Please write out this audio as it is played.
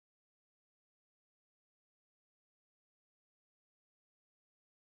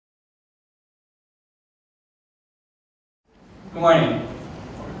Good morning.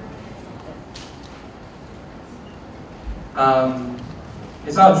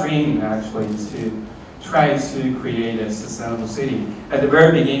 It's our dream actually to try to create a sustainable city. At the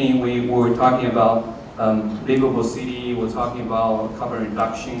very beginning, we were talking about livable city, we're talking about carbon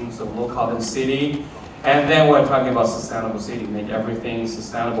reduction, so low carbon city, and then we're talking about sustainable city, make everything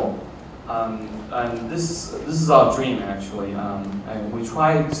sustainable. And this is our dream actually, and we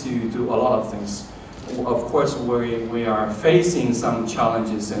try to do a lot of things. Of course, we are facing some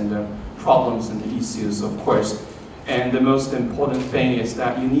challenges and problems and issues, of course. And the most important thing is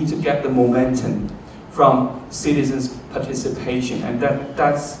that you need to get the momentum from citizens' participation, and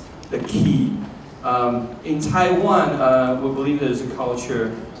that's the key. In Taiwan, we believe there's a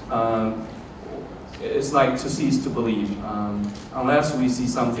culture, it's like to see is to believe. Unless we see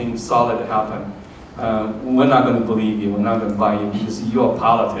something solid happen, we're not going to believe you, we're not going to buy you, because you're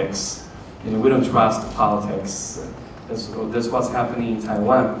politics. You know, we don't trust politics. That's what's happening in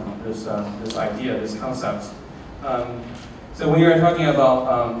Taiwan, this idea, this concept. So when you're talking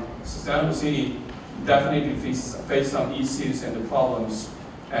about sustainable city, definitely face some issues and the problems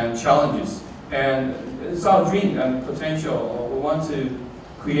and challenges. And it's our dream and potential. We want to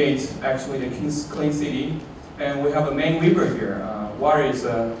create actually the clean city. And we have a main river here. Water is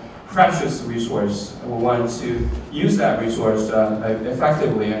a precious resource. We want to use that resource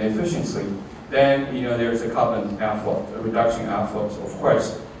effectively and efficiently. Then, you know, there's a carbon effort, a reduction effort, of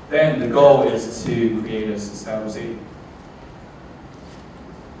course. Then the goal is to create a sustainable city.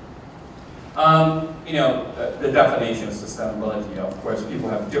 You know, the definition of sustainability, of course, people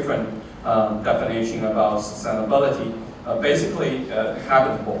have different definition about sustainability. Basically,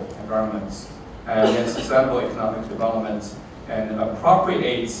 habitable environments, and then sustainable economic development, and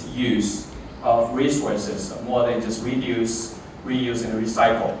appropriate use of resources more than just reduce, reuse, and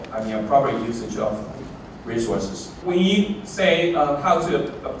recycle. I mean, appropriate usage of resources. When you say how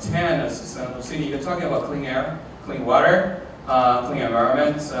to obtain a sustainable city, you're talking about clean air, clean water, clean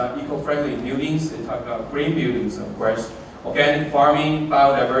environment, eco-friendly buildings. They talk about green buildings, of course. Organic farming,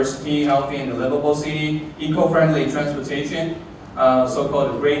 biodiversity, healthy and livable city, eco-friendly transportation,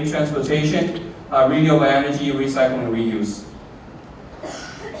 so-called green transportation, renewable energy, recycling and reuse.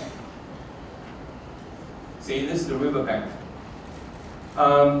 See, this is the riverbank.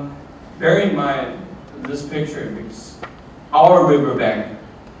 Bear in mind this picture because our riverbank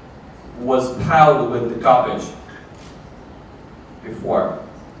was piled with the garbage before.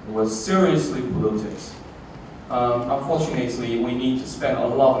 It was seriously polluted. Unfortunately, we need to spend a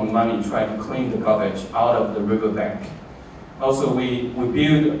lot of money trying to clean the garbage out of the riverbank. Also, we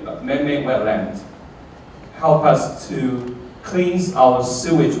build man-made wetland, help us to cleanse our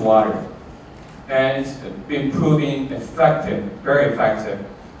sewage water, and it's been proving effective, very effective.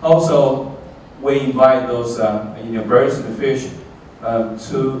 Also, we invite those birds and fish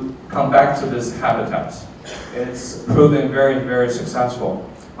to come back to this habitat. It's proven very, very successful.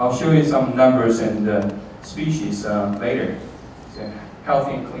 I'll show you some numbers and species later. It's a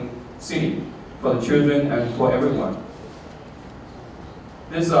healthy and clean city for the children and for everyone.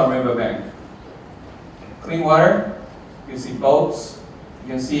 This is our riverbank. Clean water, you can see boats, you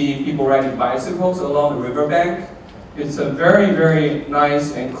can see people riding bicycles along the riverbank. It's a very, very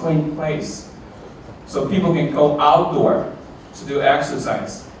nice and clean place. So people can go outdoor to do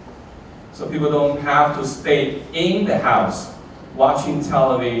exercise. So people don't have to stay in the house watching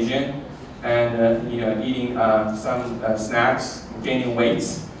television and eating some snacks, gaining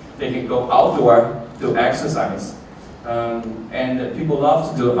weights. They can go outdoor, do exercise. And people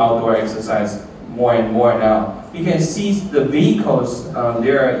love to do outdoor exercise more and more now. You can see the vehicles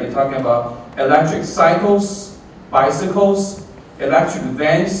there. You're talking about electric cycles, bicycles, electric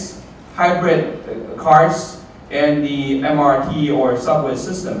vans, hybrid cars, and the MRT or subway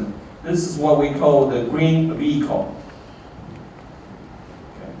system. This is what we call the green vehicle.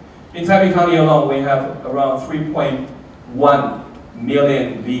 Okay. In Taipei County alone, we have around 3.1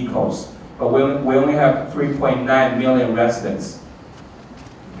 million vehicles, but we only have 3.9 million residents.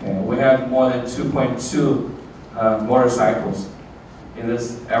 Okay. We have more than 2.2 motorcycles in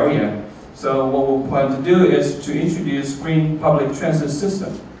this area. So what we plan to do is to introduce green public transit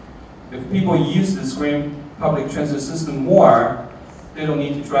system. If people use this green public transit system more, they don't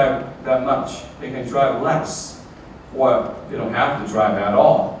need to drive that much. They can drive less, or they don't have to drive at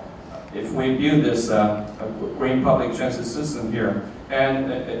all. If we build this green public transit system here,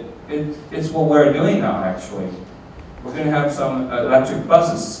 and it's what we're doing now actually. We're going to have some electric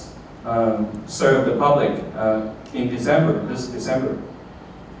buses serve the public in December, this December.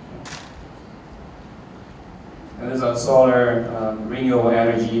 And there's our solar renewable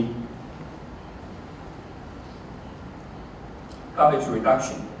energy. garbage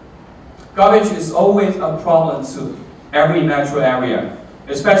reduction. Garbage is always a problem to every metro area,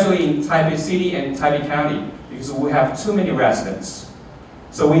 especially in Taipei City and Taipei County, because we have too many residents.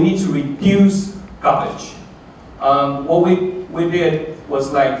 So we need to reduce garbage. What we did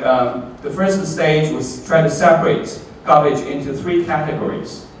was like, the first stage was try to separate garbage into 3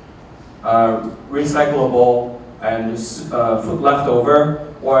 categories. Recyclable and food leftover,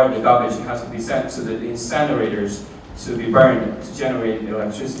 or the garbage has to be sent to the incinerators to be burned to generate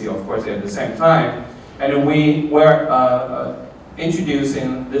electricity, of course, at the same time. And we were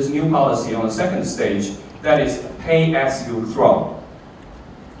introducing this new policy on the second stage, that is pay as you throw.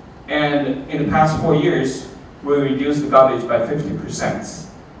 And in the past 4 years, we reduced the garbage by 50%.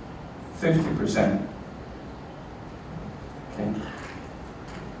 50%. Okay.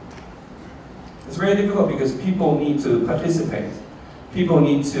 It's very difficult because people need to participate. People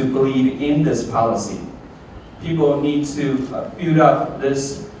need to believe in this policy. People need to build up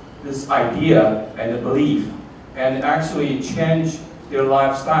this idea and the belief and actually change their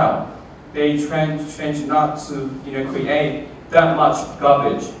lifestyle. They change not to create that much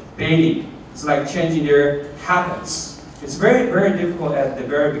garbage daily. It's like changing their habits. It's very, very difficult at the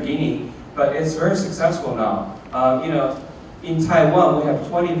very beginning, but it's very successful now. In Taiwan, we have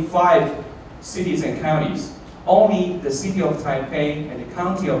 25 cities and counties. Only the city of Taipei and the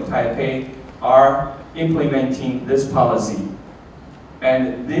county of Taipei are implementing this policy.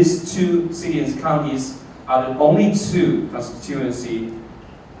 And these 2 cities and counties are the only 2 constituencies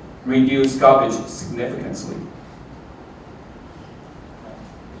reduce garbage significantly.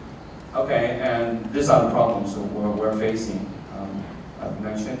 Okay, and these are the problems we're facing, I've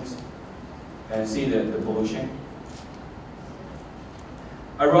mentioned. And see the pollution.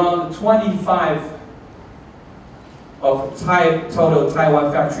 Around 25 of total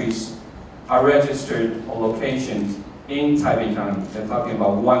Taiwan factories are registered on locations in Taipei County. They're talking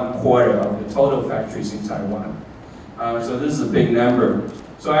about 1/4 of the total factories in Taiwan. So this is a big number.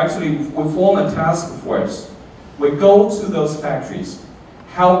 So actually, we form a task force. We go to those factories,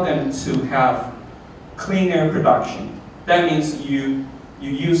 help them to have cleaner production. That means you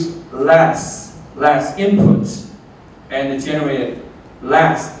use less input and generate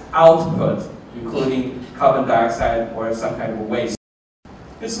less output, including carbon dioxide or some kind of waste.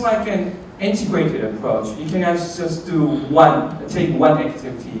 It's like an integrated approach. You cannot just take one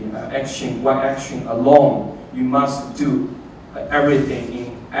activity, one action alone. You must do everything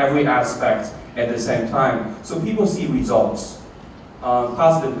in every aspect at the same time. So people see results,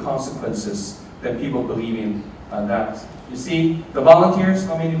 positive consequences that people believe in that. You see, the volunteers,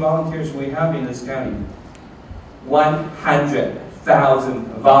 how many volunteers we have in this county? 100,000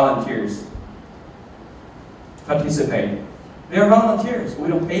 volunteers participate. They're volunteers. We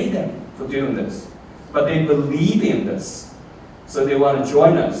don't pay them for doing this. But they believe in this. So they want to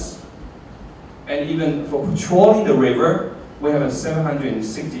join us. And even for patrolling the river, we have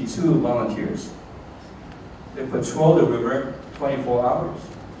 762 volunteers. They patrol the river 24 hours.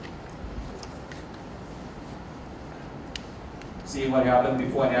 See what happened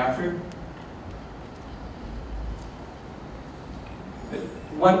before and after?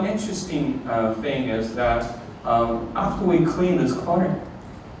 One interesting thing is that after we clean this corner,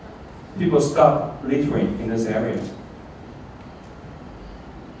 people stop littering in this area.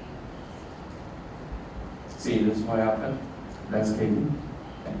 See, this is what happened. Landscaping.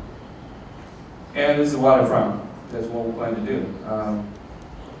 Okay. And this is waterfront. That's what we're going to do.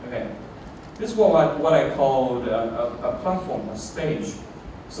 Okay. This is what I call a platform, a stage.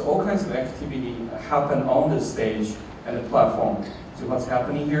 So all kinds of activity happen on the stage and the platform. So what's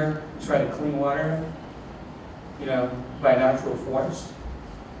happening here? We try to clean water, by natural force.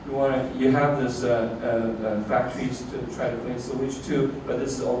 You have this factories to try to clean sewage too, but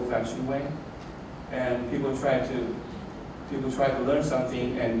this is the old-fashioned way. And people try to learn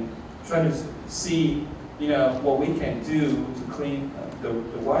something and try to see, what we can do to clean the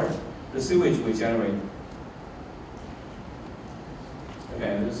water, the sewage we generate.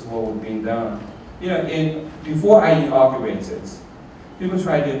 Okay, this is what was being done. Before I inaugurated, people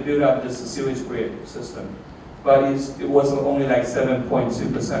tried to build up this sewage grid system, but it was only like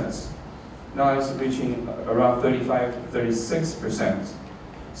 7.2%. Now it's reaching around 35, 36%.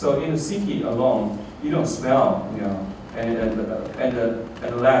 So in the city alone, you don't smell,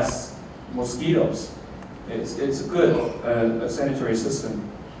 and less mosquitoes. It's a good sanitary system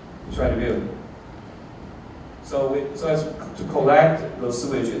to try to build. So as to collect those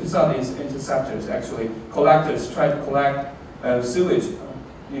sewage, these are these interceptors actually. Collectors try to collect sewage,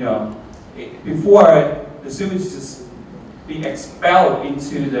 before the sewage just be expelled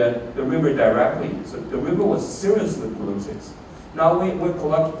into the river directly. So the river was seriously polluted. Now we're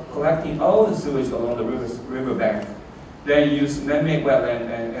collecting all the sewage along the river bank. Then use man-made wetland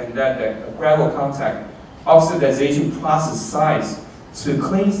and that gravel contact oxidization process size to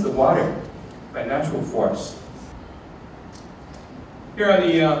cleanse the water by natural force. Here are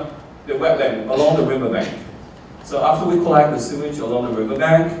the wetland along the riverbank. So after we collect the sewage along the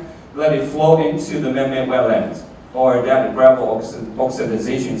riverbank, let it flow into the man-made wetland or that gravel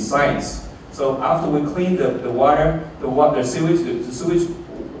oxidization sites. So after we clean the sewage,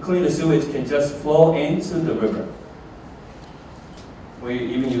 clean the sewage can just flow into the river. We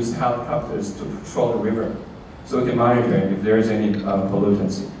even use helicopters to patrol the river, so we can monitor if there is any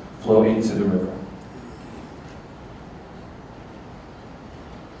pollutants flow into the river.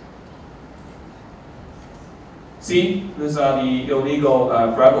 See, these are the illegal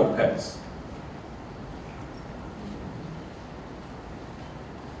gravel pits.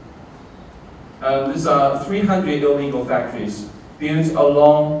 These are 300 illegal factories built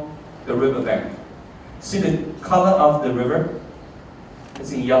along the riverbank. See the color of the river?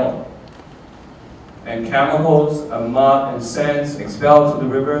 It's in yellow. And chemicals, mud, and sands expelled to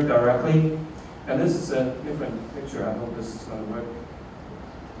the river directly. And this is a different picture. I hope this is going to work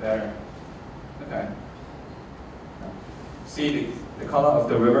better. Okay. See the color of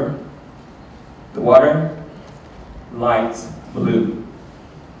the river? The water? Light blue.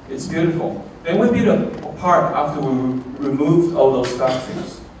 It's beautiful. Then we built a park after we removed all those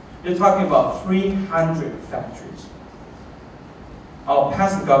factories. You're talking about 300 factories. Our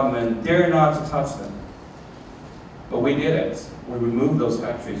past government dared not to touch them. But we did it. We removed those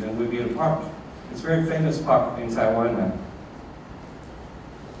factories and we built a park. It's a very famous park in Taiwan now.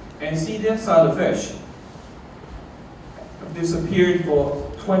 And see, these are the fish. Disappeared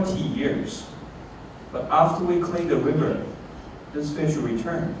for 20 years. But after we cleaned the river, this fish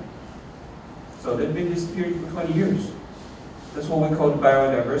returned. So they've been disappeared for 20 years. That's what we call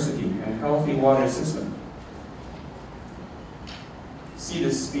biodiversity and healthy water system. See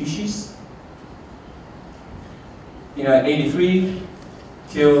the species? In 1983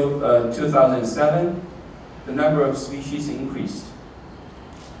 till 2007, the number of species increased.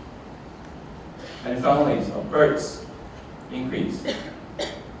 And families of birds increased.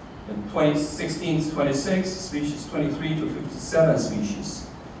 In 2016 to 26 species, 23 to 57 species.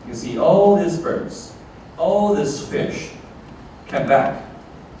 You can see all these birds, all this fish came back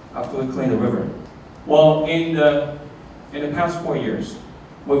after we cleaned the river. Well, in the past 4 years,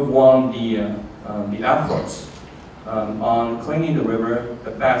 we've won the efforts on cleaning the river,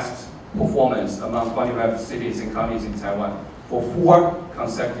 the best performance among 25 cities and counties in Taiwan for 4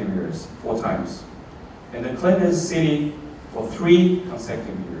 consecutive years, 4 times. And the cleanest city for 3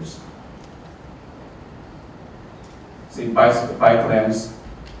 consecutive years. See, bike lanes,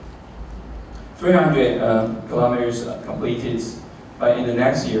 300 kilometers completed, but in the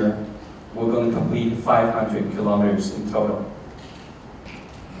next year, we're going to complete 500 kilometers in total.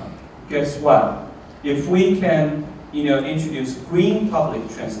 Guess what? If we can, introduce green public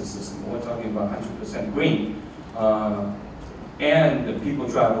transit system, we're talking about 100% green, and the people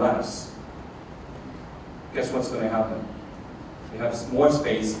drive less, guess what's going to happen? We have more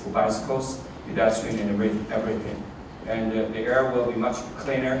space for bicycles, pedestrian, and everything. And the air will be much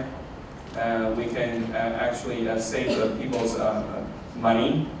cleaner. We can actually save people's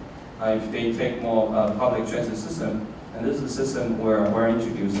money if they take more public transit system. And this is a system we're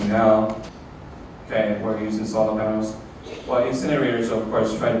introducing now. Okay, we're using solar panels. Well, incinerators, of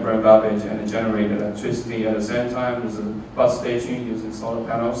course, try to burn garbage and generate electricity at the same time. There's a bus station using solar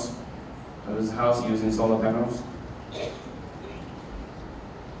panels. There's a house using solar panels.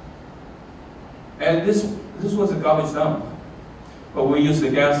 And this was a garbage dump, but we use the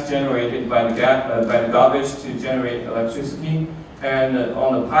gas generated by the garbage to generate electricity. And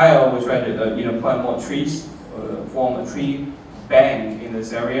on the pile, we try to plant more trees, form a tree bank in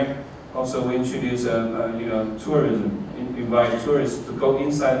this area. Also, we introduce tourism, invite tourists to go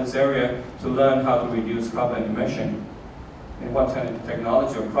inside this area to learn how to reduce carbon emission and what kind of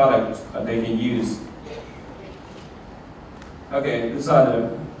technology or product they can use. Okay, these are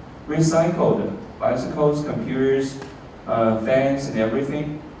the recycled bicycles, computers, fans, and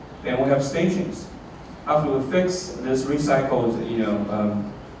everything. Then we have stations. After we fix this recycled,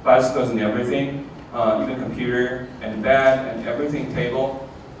 bicycles and everything, even computer and bed and everything, table,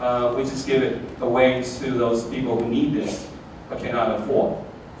 we just give it away to those people who need this but cannot afford.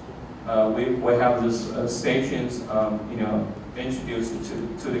 We have these stations, introduced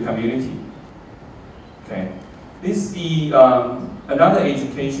to the community. Okay, this is the another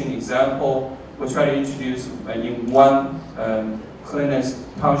education example. We try to introduce in one cleanest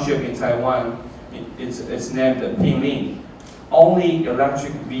township in Taiwan. It's named Pinling. only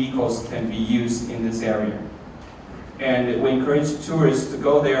electric vehicles can be used in this area. And we encourage tourists to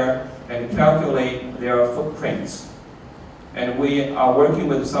go there and calculate their footprints. And we are working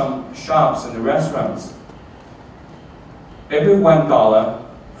with some shops and restaurants. Every $1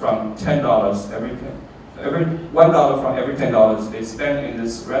 from $10, every $1 from every $10 they spend in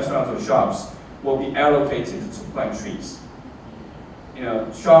this restaurants or shops will be allocated to plant trees. You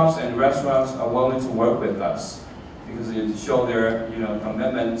know, shops and restaurants are willing to work with us because it show their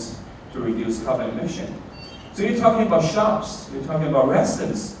commitment to reduce carbon emission. So you're talking about shops, you're talking about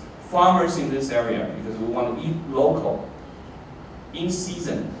residents, farmers in this area, because we want to eat local, in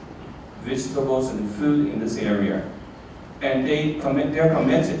season, vegetables and food in this area. And they're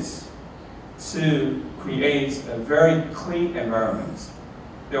committed to create a very clean environment.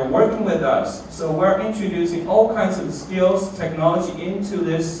 They're working with us, so we're introducing all kinds of skills, technology into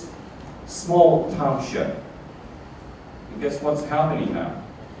this small township. And guess what's happening now?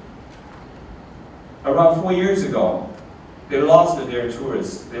 Around 4 years ago, they lost their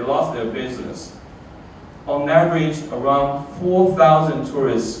tourists, they lost their business. On average, around 4,000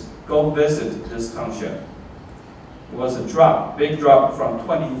 tourists go visit this township. It was a drop, big drop from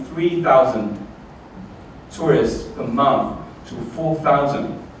 23,000 tourists per month to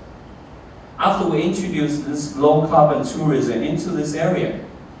 4,000. After we introduced this low carbon tourism into this area,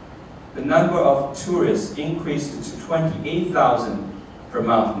 the number of tourists increased to 28,000 per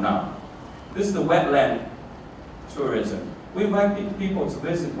month now. This is the wetland tourism. We invite people to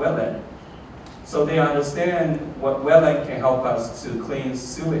visit wetland, so they understand what wetland can help us to clean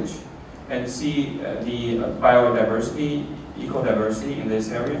sewage and see the biodiversity, eco-diversity in this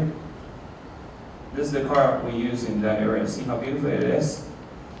area. This is the car we use in that area. See how beautiful it is?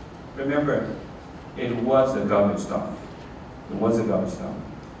 Remember, it was a garbage dump. It was a garbage dump.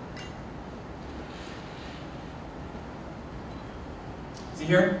 See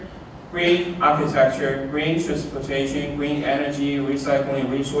here? Green architecture, green transportation, green energy, recycling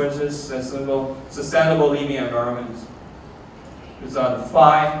resources, sustainable living environments. These are the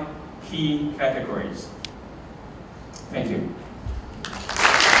 5 key categories. Thank you.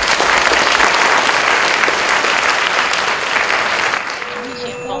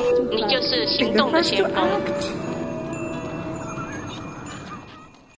 你就是行动的先锋。